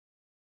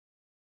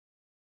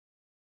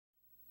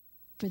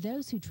For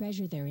those who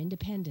treasure their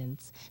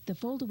independence, the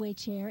foldaway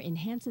chair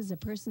enhances a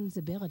person's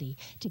ability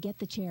to get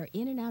the chair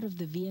in and out of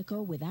the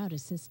vehicle without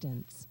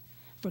assistance.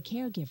 For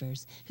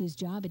caregivers, whose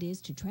job it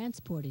is to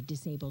transport a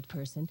disabled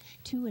person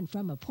to and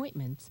from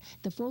appointments,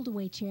 the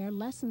foldaway chair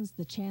lessens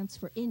the chance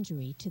for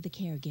injury to the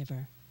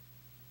caregiver.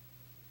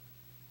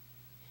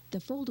 The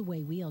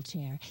foldaway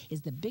wheelchair is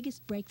the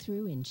biggest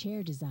breakthrough in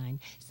chair design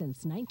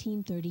since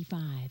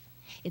 1935.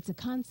 It's a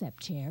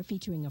concept chair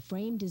featuring a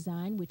frame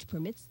design which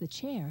permits the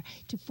chair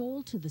to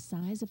fold to the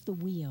size of the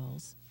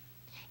wheels.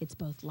 It's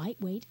both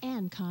lightweight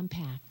and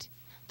compact.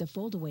 The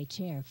foldaway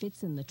chair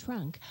fits in the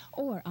trunk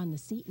or on the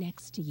seat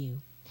next to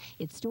you.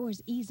 It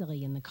stores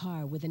easily in the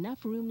car with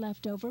enough room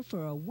left over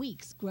for a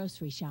week's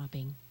grocery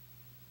shopping.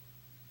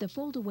 The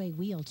foldaway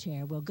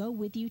wheelchair will go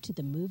with you to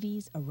the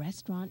movies, a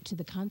restaurant, to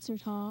the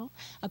concert hall,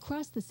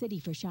 across the city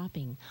for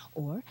shopping,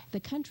 or the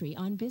country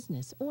on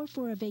business, or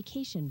for a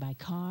vacation by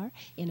car,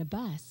 in a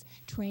bus,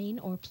 train,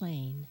 or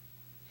plane.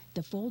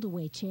 The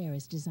foldaway chair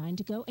is designed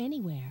to go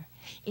anywhere.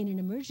 In an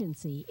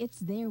emergency, it's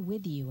there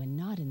with you and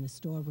not in the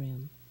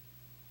storeroom.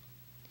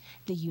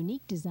 The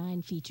unique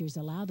design features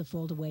allow the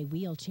foldaway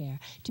wheelchair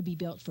to be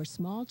built for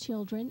small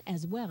children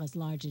as well as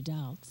large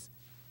adults.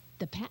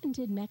 The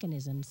patented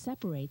mechanism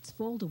separates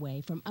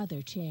foldaway from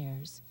other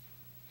chairs.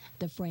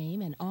 The frame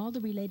and all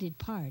the related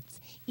parts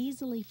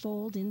easily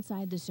fold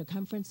inside the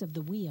circumference of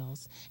the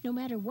wheels, no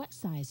matter what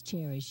size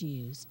chair is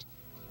used.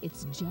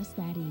 It's just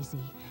that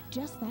easy,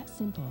 just that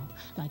simple,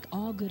 like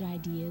all good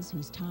ideas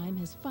whose time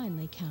has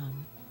finally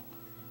come.